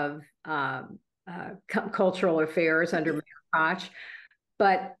commissioner of cultural affairs under Mayor Koch,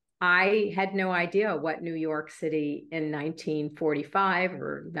 but I had no idea what New York City in 1945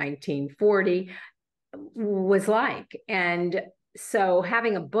 or 1940 was like. And so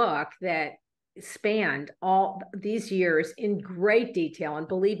having a book that spanned all these years in great detail, and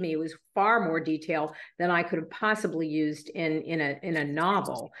believe me, it was far more detail than I could have possibly used in a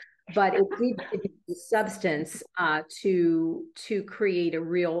novel, but it did give you the substance to create a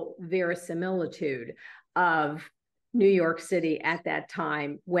real verisimilitude of New York City at that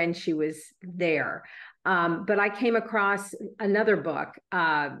time when she was there. But I came across another book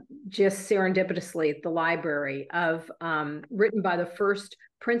just serendipitously at the library of written by the first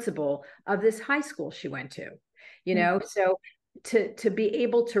principal of this high school she went to, so to be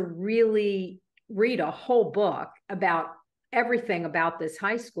able to really read a whole book about everything about this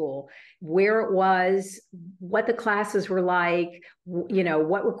high school, where it was, what the classes were like,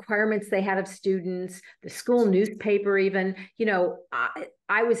 what requirements they had of students, the school newspaper even,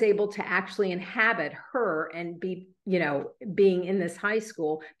 I was able to actually inhabit her and be, being in this high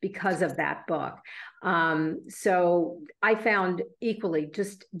school because of that book. So I found equally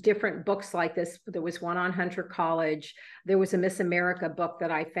just different books like this. There was one on Hunter College. There was a Miss America book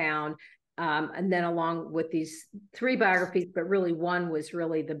that I found. And then along with these 3 biographies, but really one was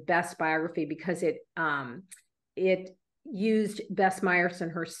really the best biography because it used Bess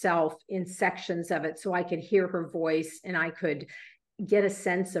Meyerson herself in sections of it, so I could hear her voice and I could get a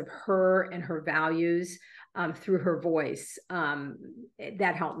sense of her and her values through her voice.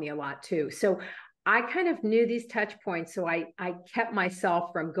 That helped me a lot too. So I kind of knew these touch points, so I kept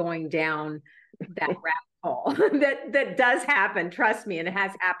myself from going down that rabbit hole. that does happen, trust me, and it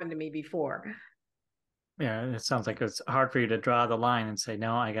has happened to me before. Yeah, it sounds like it's hard for you to draw the line and say,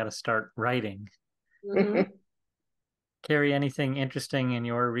 no, I got to start writing. Mm-hmm. Kerry, anything interesting in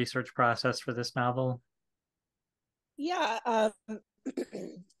your research process for this novel? Yeah,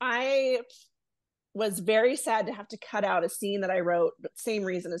 I was very sad to have to cut out a scene that I wrote, but same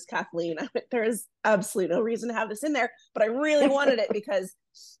reason as Kathleen. There's absolutely no reason to have this in there, but I really wanted it because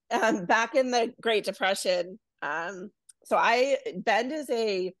back in the Great Depression, Bend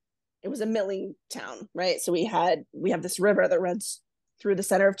it was a milling town, right? So we have this river that runs through the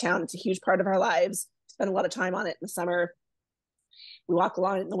center of town. It's a huge part of our lives. Spend a lot of time on it in the summer. We walk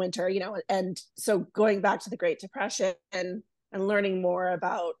along it in the winter, and so going back to the Great Depression and learning more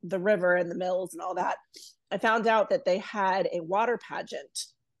about the river and the mills and all that, I found out that they had a water pageant.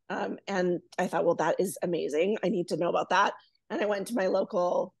 And I thought, well, that is amazing. I need to know about that. And I went to my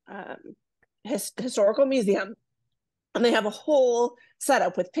local historical museum, and they have a whole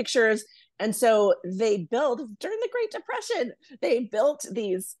setup with pictures. And so they built, during the Great Depression, they built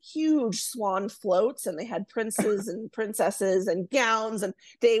these huge swan floats, and they had princes and princesses and gowns, and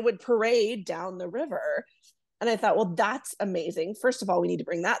they would parade down the river. And I thought, well, that's amazing. First of all, we need to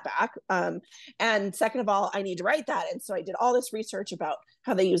bring that back. And second of all, I need to write that. And so I did all this research about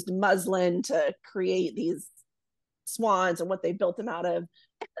how they used muslin to create these swans and what they built them out of.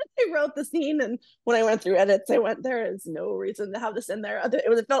 I wrote the scene, and when I went through edits, I went, there is no reason to have this in there.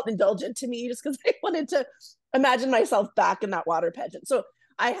 It felt indulgent to me just because I wanted to imagine myself back in that water pageant. So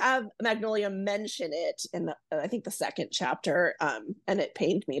I have Magnolia mention it in I think the second chapter, and it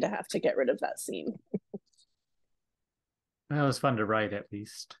pained me to have to get rid of that scene. Well, it was fun to write, at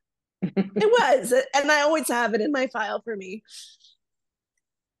least. It was, and I always have it in my file for me.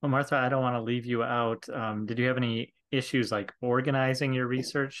 Well, Martha, I don't want to leave you out. Did you have any issues like organizing your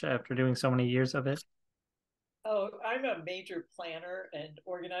research after doing so many years of it? Oh, I'm a major planner and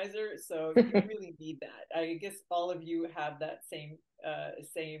organizer, so you really need that. I guess all of you have that same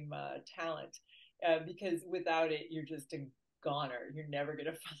talent, because without it, you're just a goner. You're never going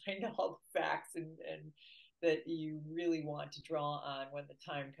to find all the facts and that you really want to draw on when the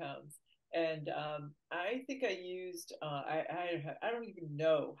time comes. And I think I used I don't even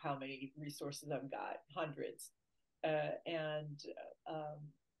know how many resources I've got, hundreds, and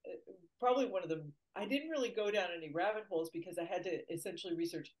probably one of them. I didn't really go down any rabbit holes because I had to essentially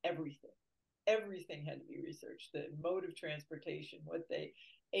research everything. Everything had to be researched: the mode of transportation, what they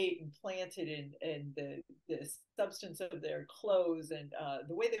ate and planted, and the substance of their clothes, and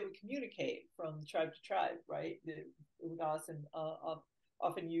the way they would communicate from tribe to tribe. Right, the Ugasan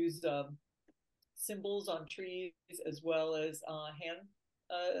often used symbols on trees as well as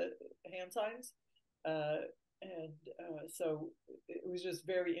hand signs. So it was just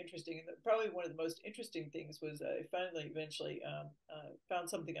very interesting. And probably one of the most interesting things was I eventually found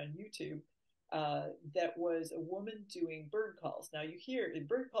something on YouTube that was a woman doing bird calls. Now you hear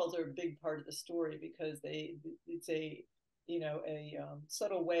bird calls are a big part of the story because it's a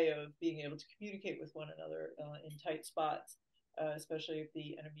subtle way of being able to communicate with one another in tight spots, especially if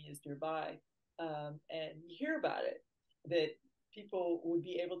the enemy is nearby. And you hear about it, that people would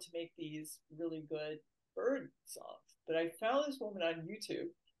be able to make these really good bird songs. But I found this woman on YouTube,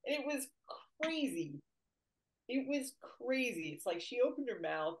 and it was crazy. It was crazy. It's like she opened her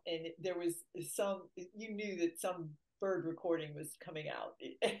mouth, and there was you knew that some bird recording was coming out.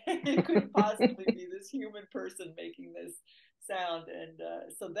 It couldn't possibly be this human person making this sound. And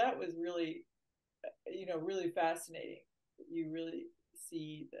so that was really, really fascinating. You really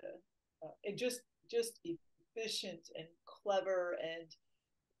see it just efficient and clever, and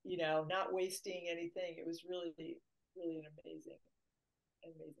not wasting anything. It was really, really an amazing.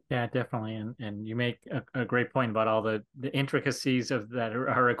 Yeah, definitely. And you make a great point about all the intricacies that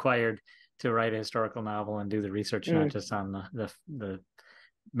are required to write a historical novel and do the research, not just on the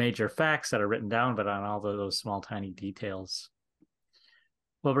major facts that are written down, but on all those small, tiny details.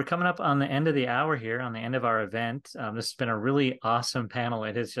 Well, we're coming up on the end of the hour here, on the end of our event. This has been a really awesome panel.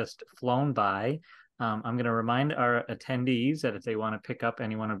 It has just flown by. I'm going to remind our attendees that if they want to pick up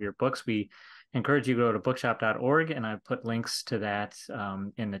any one of your books, we encourage you to go to bookshop.org, and I put links to that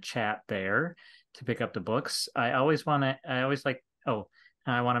in the chat there to pick up the books. I want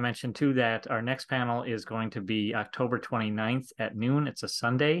to mention too that our next panel is going to be October 29th at noon. It's a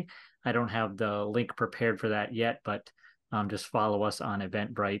Sunday. I don't have the link prepared for that yet, but just follow us on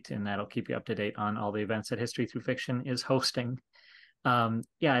Eventbrite, and that'll keep you up to date on all the events that History Through Fiction is hosting. I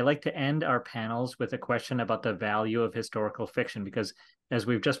like to end our panels with a question about the value of historical fiction, because as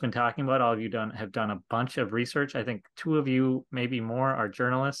we've just been talking about, all of you have done a bunch of research. I think two of you, maybe more, are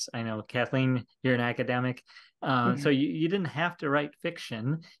journalists. I know, Kathleen, you're an academic. So you didn't have to write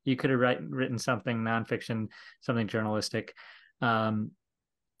fiction. You could have written something nonfiction, something journalistic.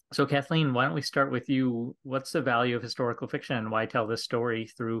 So Kathleen, why don't we start with you? What's the value of historical fiction, and why tell this story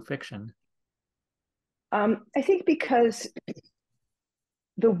through fiction? I think because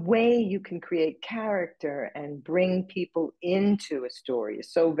the way you can create character and bring people into a story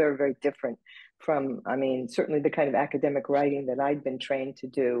is so very, very different from, certainly the kind of academic writing that I'd been trained to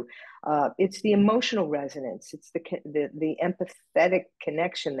do. It's the emotional resonance. It's the empathetic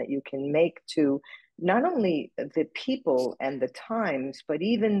connection that you can make to not only the people and the times, but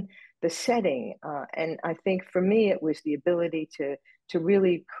even the setting. And I think for me, it was the ability to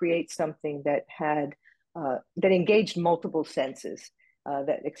really create something that had that engaged multiple senses.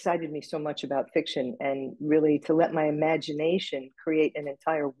 That excited me so much about fiction, and really to let my imagination create an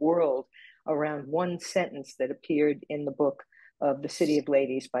entire world around one sentence that appeared in the book of The City of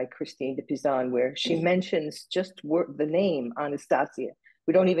Ladies by Christine de Pizan, where she mentions just the name Anastasia.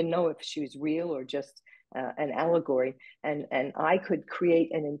 We don't even know if she was real or just an allegory. And I could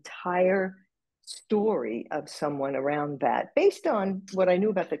create an entire story of someone around that based on what I knew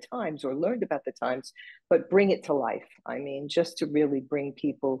about the times or learned about the times, but bring it to life. I mean, just to really bring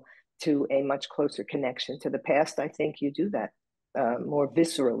people to a much closer connection to the past. I think you do that more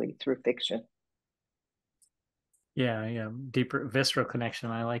viscerally through fiction. Yeah, deeper visceral connection.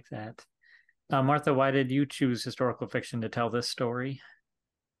 I like that. Martha, why did you choose historical fiction to tell this story?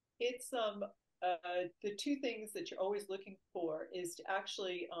 It's the two things that you're always looking for is to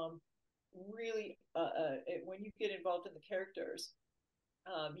actually really when you get involved in the characters,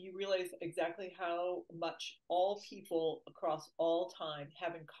 you realize exactly how much all people across all time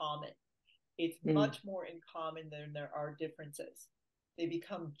have in common. It's much more in common than there are differences. They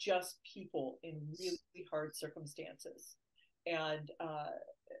become just people in really hard circumstances, and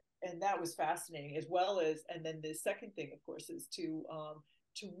that was fascinating, as well as, and then the second thing, of course, is to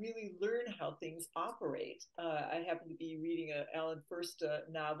really learn how things operate. I happen to be reading a Alan First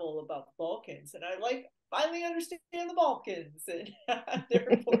novel about the Balkans, and I finally understand the Balkans and their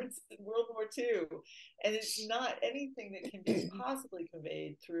importance in World War II. And it's not anything that can be possibly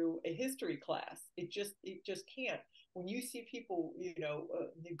conveyed through a history class. It just can't. When you see people,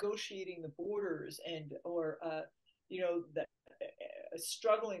 negotiating the borders or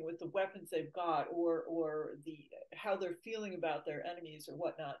struggling with the weapons they've got, or how they're feeling about their enemies or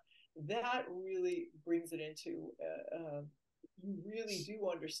whatnot, that really brings it into you really do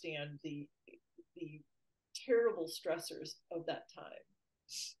understand the terrible stressors of that time.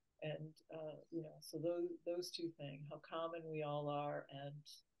 And so those two things, how common we all are and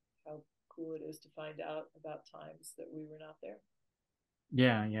how cool it is to find out about times that we were not there.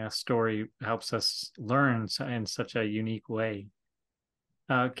 Yeah, story helps us learn in such a unique way.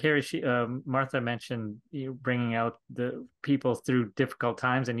 Kerry, Martha mentioned bringing out the people through difficult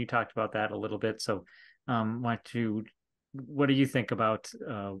times, and you talked about that a little bit. So, what do you think about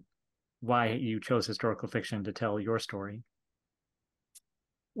why you chose historical fiction to tell your story?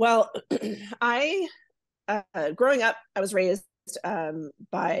 Well, I growing up, I was raised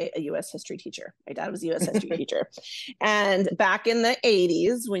by a U.S. history teacher. My dad was a U.S. history teacher. And back in the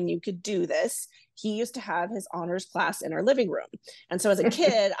 80s, when you could do this, he used to have his honors class in our living room. And so as a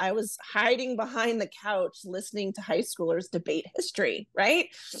kid, I was hiding behind the couch listening to high schoolers debate history, right?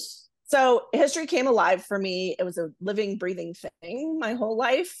 So history came alive for me. It was a living, breathing thing my whole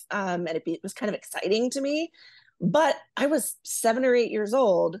life. And it was kind of exciting to me. But I was 7 or 8 years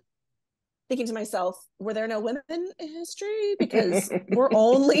old thinking to myself, were there no women in history? Because we're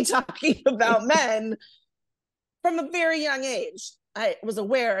only talking about men. From a very young age, I was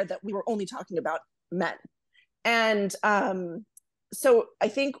aware that we were only talking about men. And so I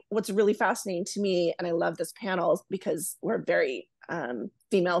think what's really fascinating to me, and I love this panel because we're very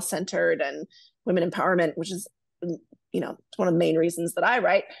female centered and women empowerment, which is, it's one of the main reasons that I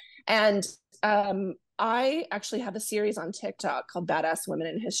write. And I actually have a series on TikTok called Badass Women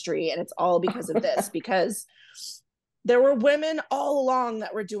in History. And it's all because of this, because there were women all along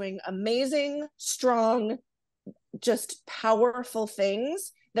that were doing amazing, strong, just powerful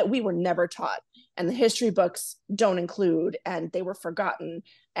things that we were never taught. And the history books don't include, and they were forgotten.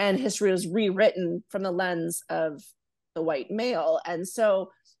 And history was rewritten from the lens of the white male. And so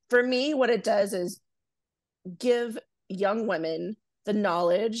for me, what it does is give young women the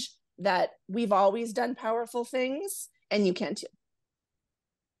knowledge that we've always done powerful things and you can too.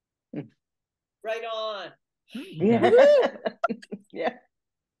 Right on. Yeah. Yeah.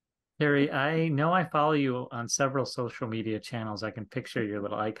 Kerry, I know I follow you on several social media channels. I can picture your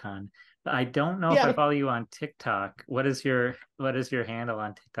little icon. But I don't know if I follow you on TikTok. What is your handle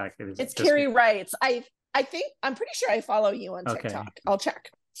on TikTok? It's Kerry Writes. I think I'm pretty sure I follow you on TikTok. I'll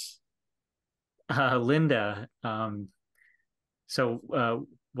check. Linda, so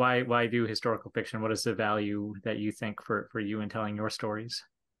why do historical fiction? What is the value that you think for you in telling your stories?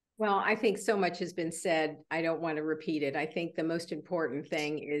 Well, I think so much has been said. I don't want to repeat it. I think the most important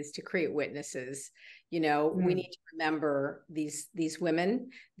thing is to create witnesses. We need to remember these women,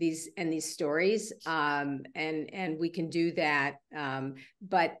 these stories, and we can do that.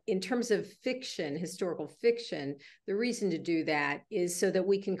 But in terms of fiction, historical fiction, the reason to do that is so that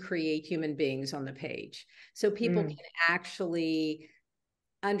we can create human beings on the page, so people can actually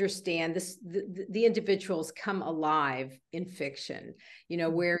understand this, the individuals come alive in fiction,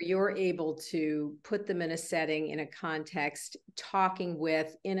 where you're able to put them in a setting, in a context, talking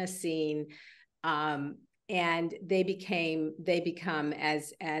with, in a scene, and they become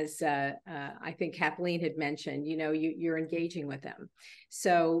as I think Kathleen had mentioned, you're engaging with them.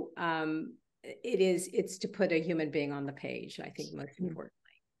 So it's to put a human being on the page, I think, most importantly.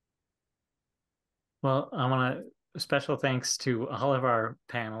 Well, I want to special thanks to all of our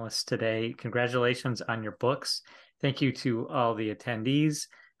panelists today. Congratulations on your books. Thank you to all the attendees.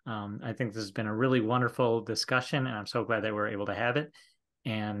 I think this has been a really wonderful discussion, and I'm so glad that we're able to have it.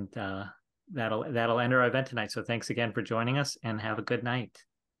 And that'll end our event tonight. So thanks again for joining us, and have a good night.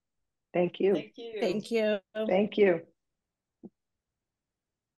 Thank you. Thank you. Thank you. Thank you.